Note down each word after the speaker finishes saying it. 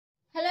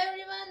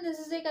everyone,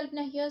 this is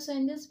Kalpana here. So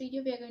in this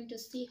video we are going to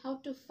see how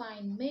to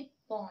find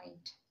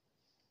midpoint.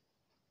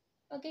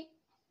 Okay,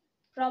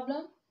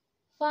 problem: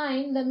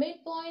 find the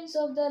midpoints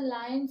of the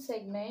line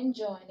segment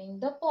joining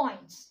the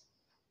points.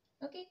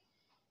 Okay,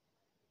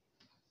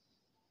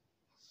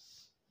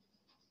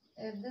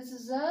 if this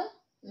is a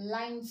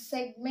line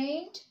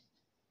segment,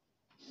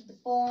 the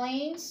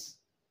points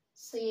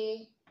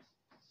say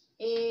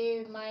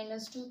A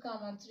minus 2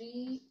 comma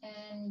 3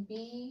 and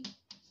B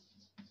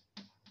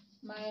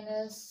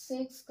minus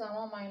 6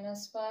 comma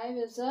minus 5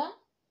 is a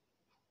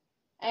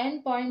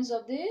end points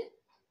of the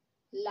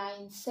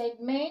line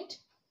segment.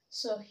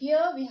 So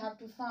here we have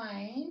to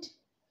find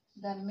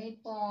the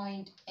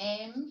midpoint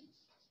M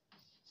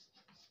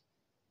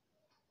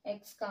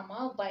x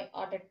comma y,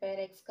 ordered pair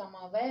x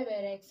comma y,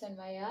 where x and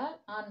y are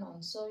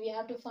unknown. So we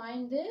have to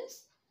find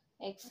this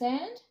x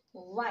and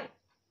y.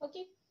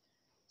 Okay,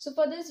 so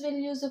for this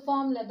we'll use the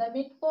formula: the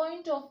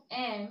midpoint of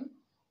M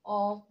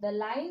of the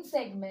line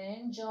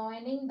segment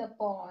joining the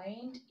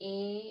point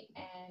A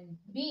and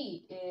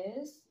B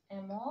is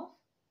M of,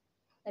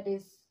 that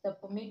is the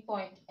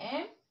midpoint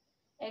M,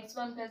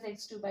 x1 plus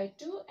x2 by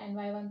 2 and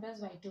y1 plus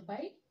y2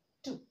 by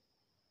 2.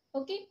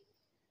 Okay,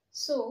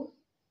 so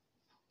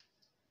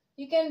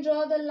you can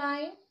draw the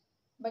line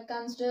by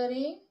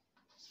considering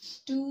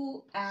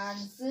two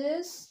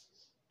axes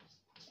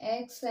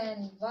x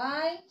and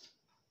y.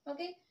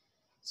 Okay,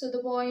 so the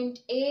point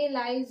A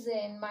lies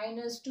in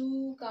minus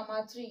 2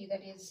 comma 3,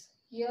 that is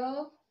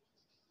here,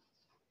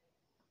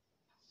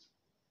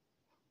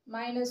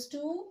 minus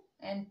 2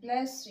 and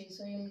plus 3,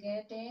 so you'll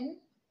get in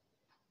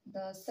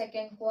the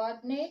second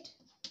coordinate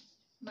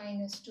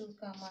minus 2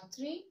 comma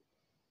 3,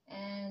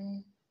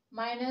 and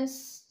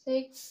minus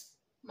 6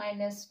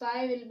 minus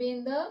 5 will be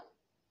in the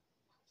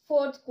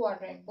fourth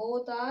quadrant.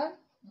 Both are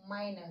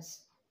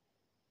minus,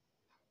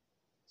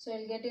 so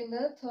you'll get in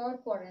the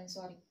third quadrant,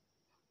 sorry.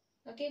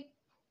 Okay,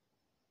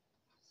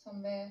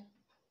 somewhere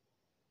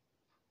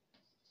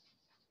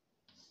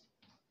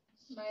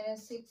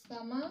minus 6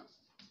 comma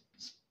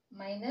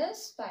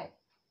minus 5.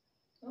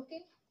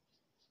 Okay,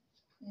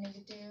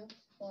 negative,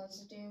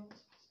 positive,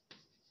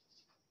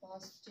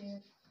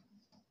 positive,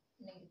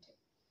 negative.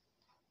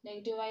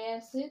 Negative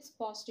y-axis,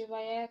 positive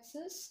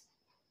y-axis,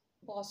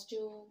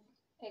 positive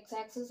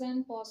x-axis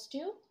and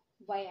positive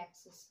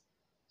y-axis.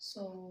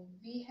 So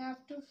we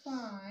have to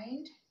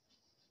find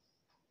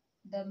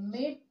the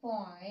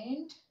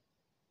midpoint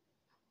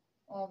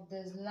of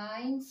this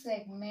line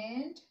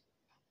segment,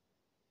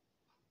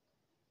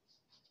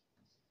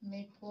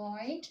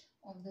 midpoint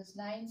of this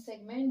line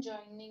segment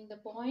joining the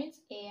points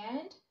A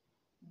and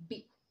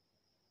B.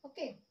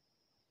 Okay.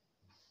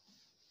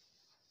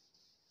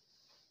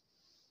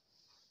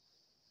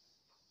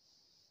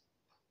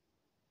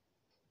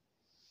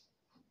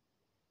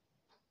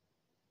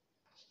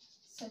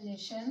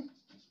 Solution.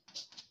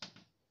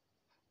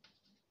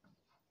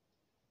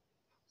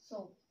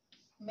 So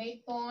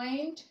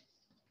midpoint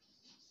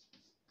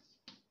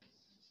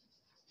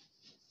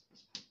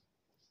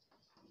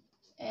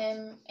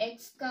M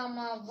x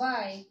comma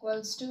y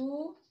equals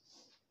to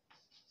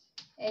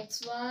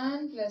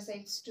x1 plus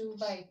x2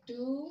 by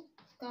 2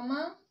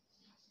 comma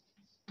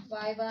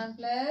y1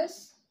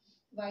 plus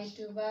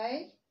y2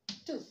 by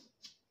 2.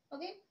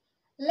 Okay,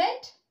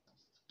 let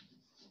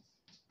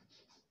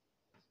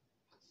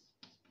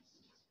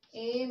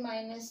A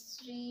minus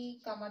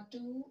 3 comma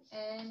 2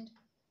 and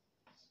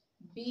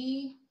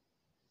B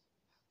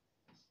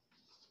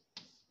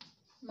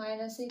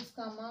minus 6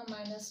 comma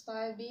minus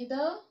 5 be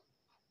the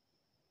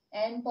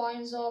end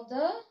points of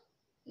the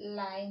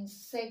line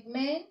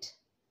segment.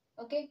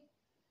 Okay,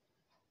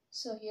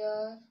 so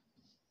here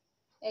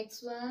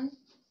x1,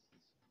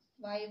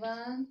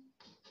 y1,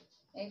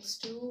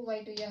 x2,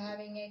 y2, you are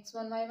having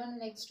x1, y1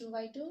 and x2,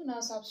 y2. Now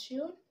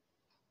substitute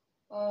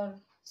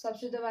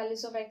the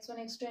values of x1,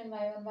 x2 and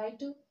y1,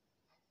 y2.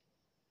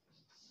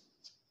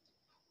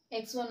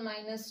 x1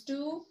 minus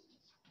 2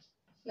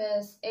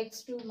 plus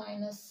x2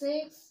 minus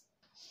 6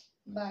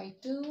 by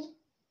 2,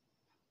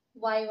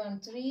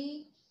 y1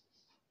 3,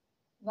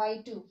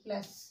 y2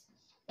 plus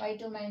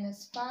y2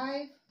 minus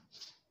 5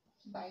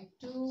 by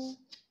 2,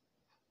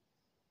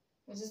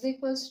 which is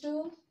equals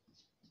to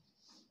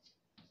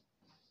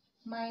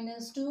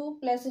minus 2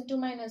 plus into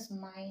minus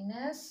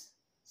minus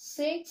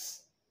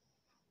 6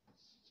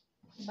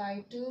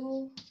 by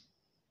 2,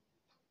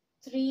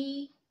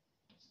 3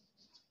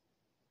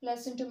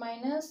 plus into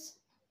minus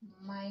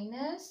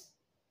minus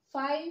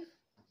 5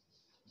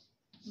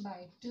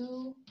 by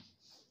 2,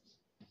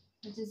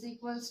 which is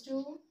equals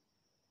to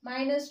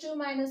minus 2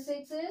 minus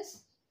 6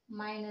 is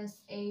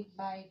minus 8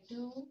 by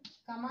 2,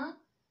 comma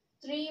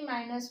 3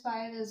 minus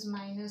 5 is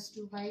minus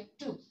 2 by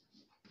 2.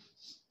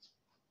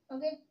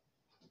 Okay.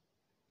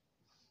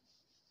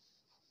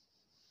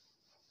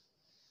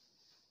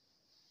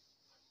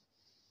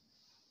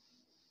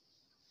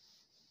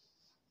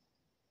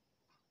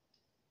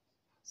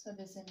 So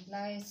this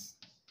implies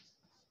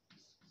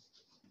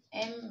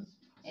M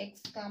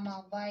x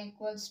comma y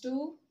equals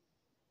to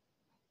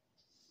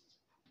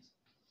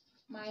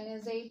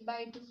minus 8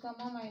 by 2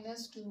 comma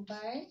minus 2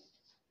 by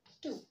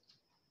 2,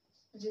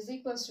 which is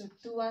equals to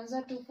 2 ones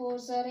are 2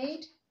 fours are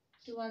 8,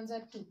 2 ones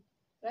are 2,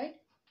 right?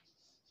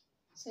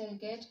 So you'll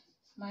get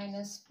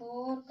minus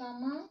 4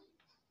 comma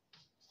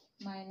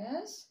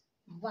minus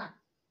 1.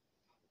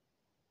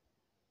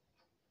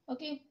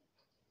 Okay,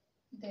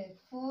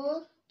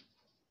 therefore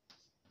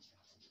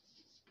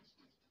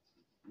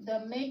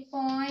the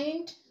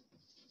midpoint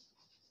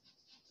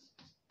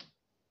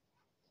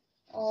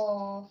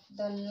of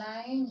the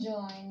line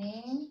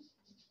joining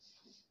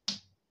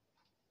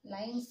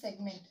line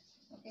segment,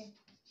 okay,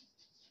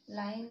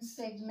 line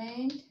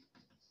segment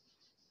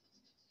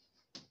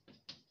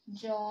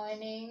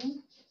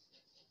joining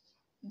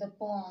the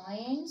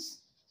points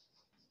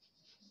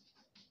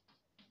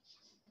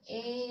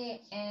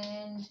A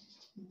and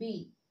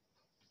B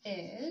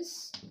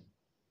is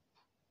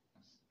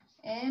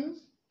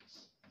M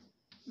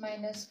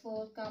minus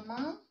 4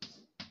 comma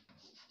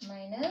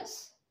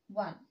minus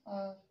 1,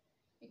 or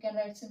you can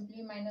write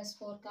simply minus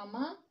 4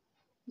 comma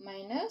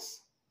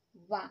minus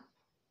 1.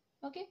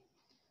 Okay,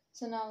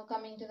 so now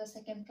coming to the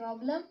second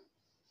problem.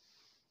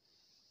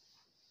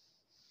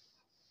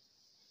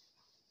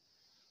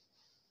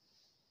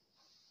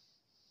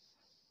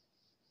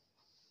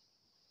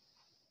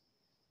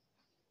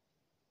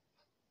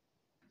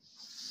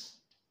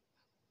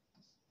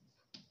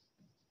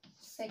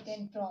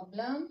 Second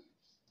problem,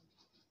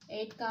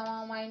 8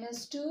 comma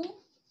minus 2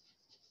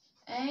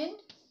 and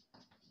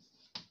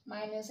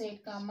minus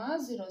 8 comma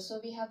 0.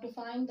 So we have to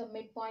find the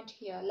midpoint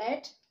here.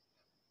 Let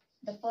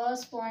the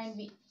first point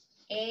be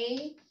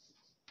A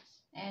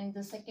and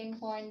the second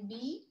point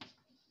be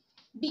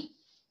B.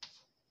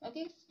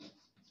 Okay,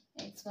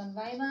 x1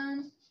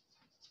 y1,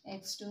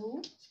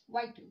 x2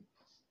 y2.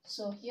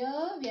 So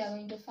here we are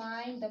going to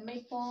find the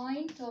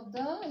midpoint of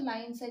the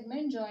line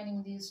segment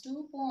joining these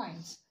 2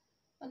 points.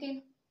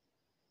 Okay,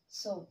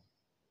 so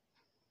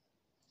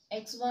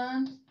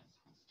x1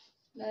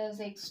 plus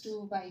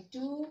x2 by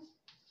 2,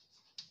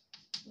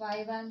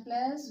 y1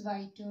 plus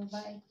y2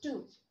 by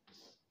 2.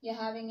 You're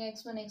having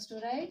x1,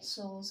 x2, right?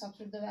 So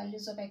substitute the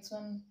values of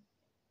x1,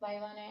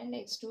 y1 and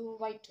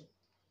x2, y2.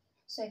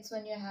 So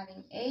x1 you're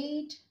having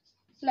 8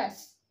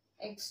 plus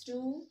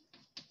x2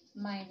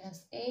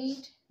 minus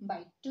 8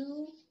 by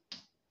 2,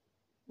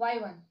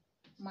 y1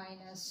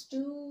 minus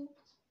 2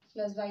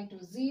 plus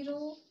y2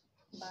 0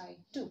 by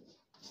 2.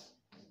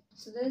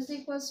 So this is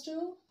equals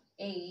to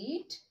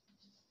 8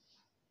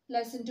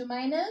 plus into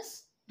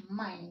minus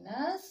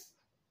minus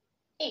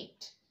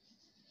 8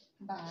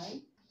 by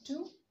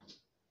 2.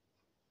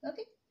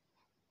 Okay,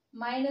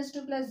 minus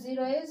 2 plus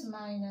 0 is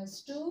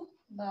minus 2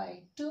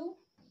 by 2.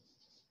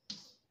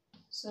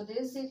 So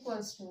this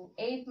equals to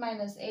 8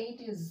 minus 8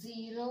 is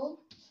 0,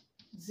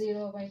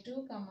 0 by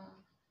 2 comma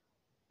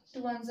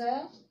 2 ones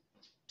are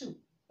 2,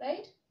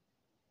 right?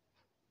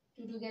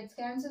 2 gets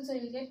cancelled, so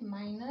you'll get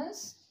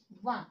minus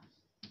 1.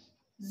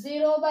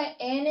 0 by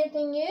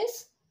anything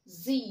is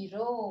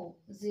 0.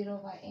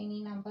 0 by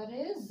any number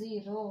is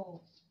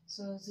 0.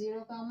 So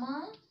 0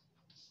 comma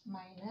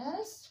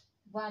minus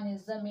 1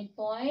 is the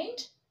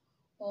midpoint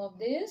of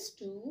these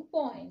 2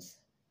 points.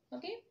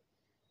 Okay,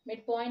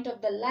 midpoint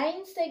of the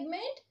line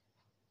segment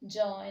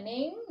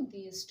joining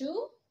these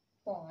 2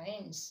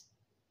 points.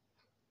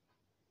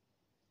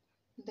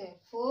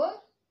 Therefore,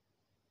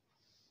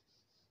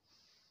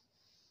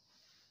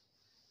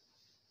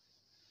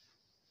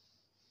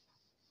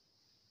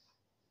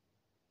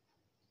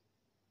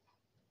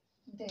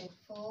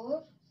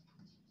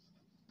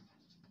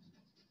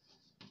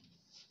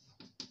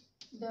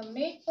 the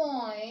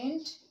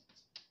midpoint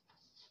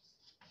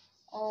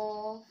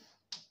of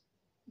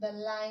the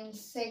line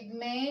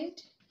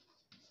segment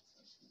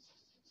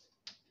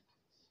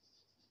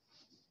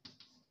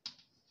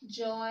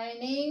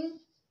joining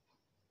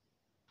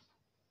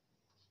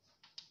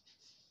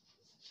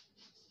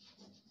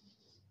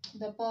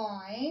the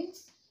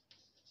points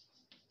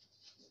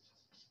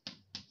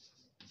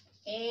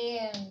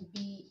A and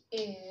B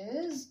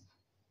is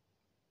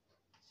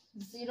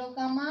 0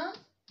 comma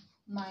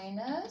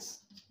minus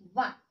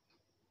 1.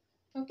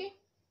 Okay,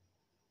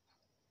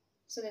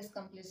 so this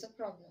completes the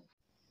problem.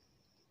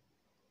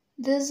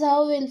 This is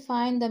how we'll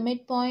find the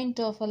midpoint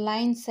of a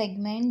line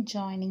segment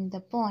joining the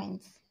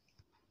points.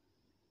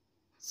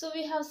 So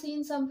we have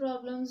seen some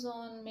problems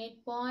on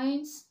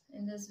midpoints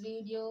in this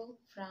video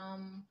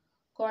from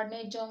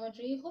coordinate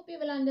geometry. Hope you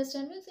will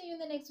understand. We'll see you in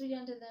the next video.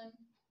 Until then,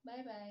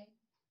 bye bye.